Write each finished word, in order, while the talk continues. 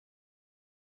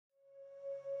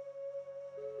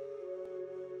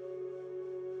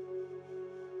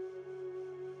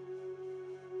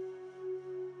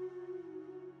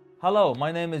Hello,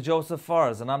 my name is Joseph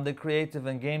Fars and I'm the creative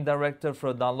and game director for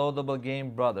a downloadable game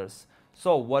Brothers.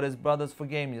 So what is Brothers for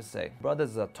game, you say?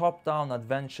 Brothers is a top-down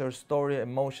adventure story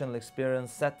emotional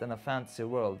experience set in a fantasy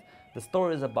world. The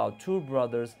story is about two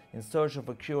brothers in search of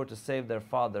a cure to save their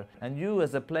father, and you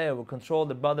as a player will control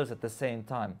the brothers at the same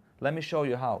time. Let me show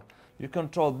you how. You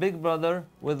control big brother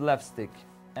with left stick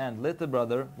and little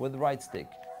brother with right stick.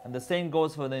 And the same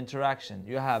goes for the interaction.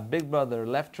 You have big brother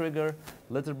left trigger,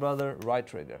 little brother right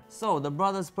trigger. So the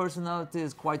brother's personality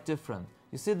is quite different.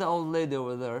 You see the old lady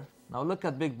over there? Now look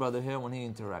at big brother here when he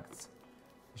interacts.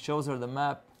 He shows her the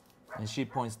map and she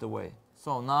points the way.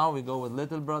 So now we go with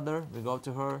little brother, we go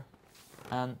to her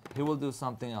and he will do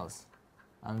something else.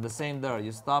 And the same there,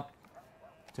 you stop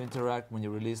to interact when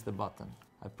you release the button.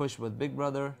 I push with big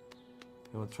brother,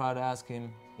 he will try to ask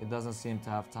him, he doesn't seem to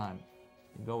have time.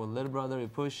 You go with little brother, you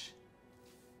push,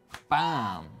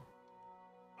 bam!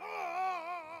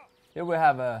 Here we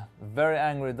have a very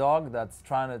angry dog that's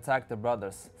trying to attack the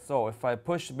brothers. So if I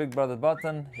push big brother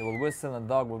button, he will whistle and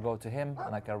the dog will go to him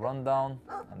and I can run down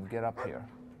and get up here.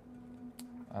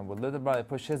 And with little brother,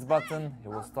 push his button, he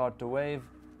will start to wave,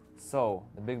 so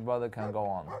the big brother can go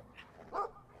on.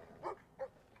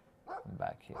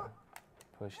 Back here,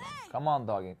 pushing. Come on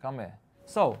doggy, come here.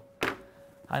 So,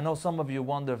 I know some of you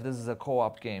wonder if this is a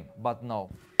co-op game, but no.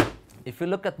 If you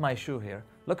look at my shoe here,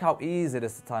 look how easy it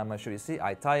is to tie my shoe. You see,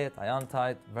 I tie it, I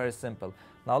untie it, very simple.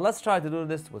 Now let's try to do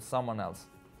this with someone else.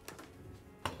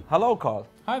 Hello, Carl.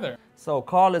 Hi there. So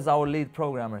Carl is our lead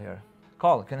programmer here.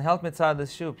 Carl, can you help me tie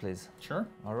this shoe, please? Sure.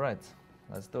 All right,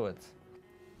 let's do it.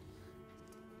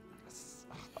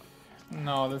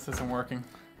 No, this isn't working.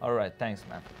 All right, thanks,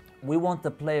 man. We want the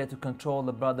player to control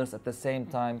the brothers at the same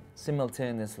time,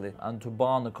 simultaneously, and to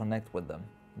bond and connect with them.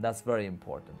 That's very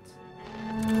important.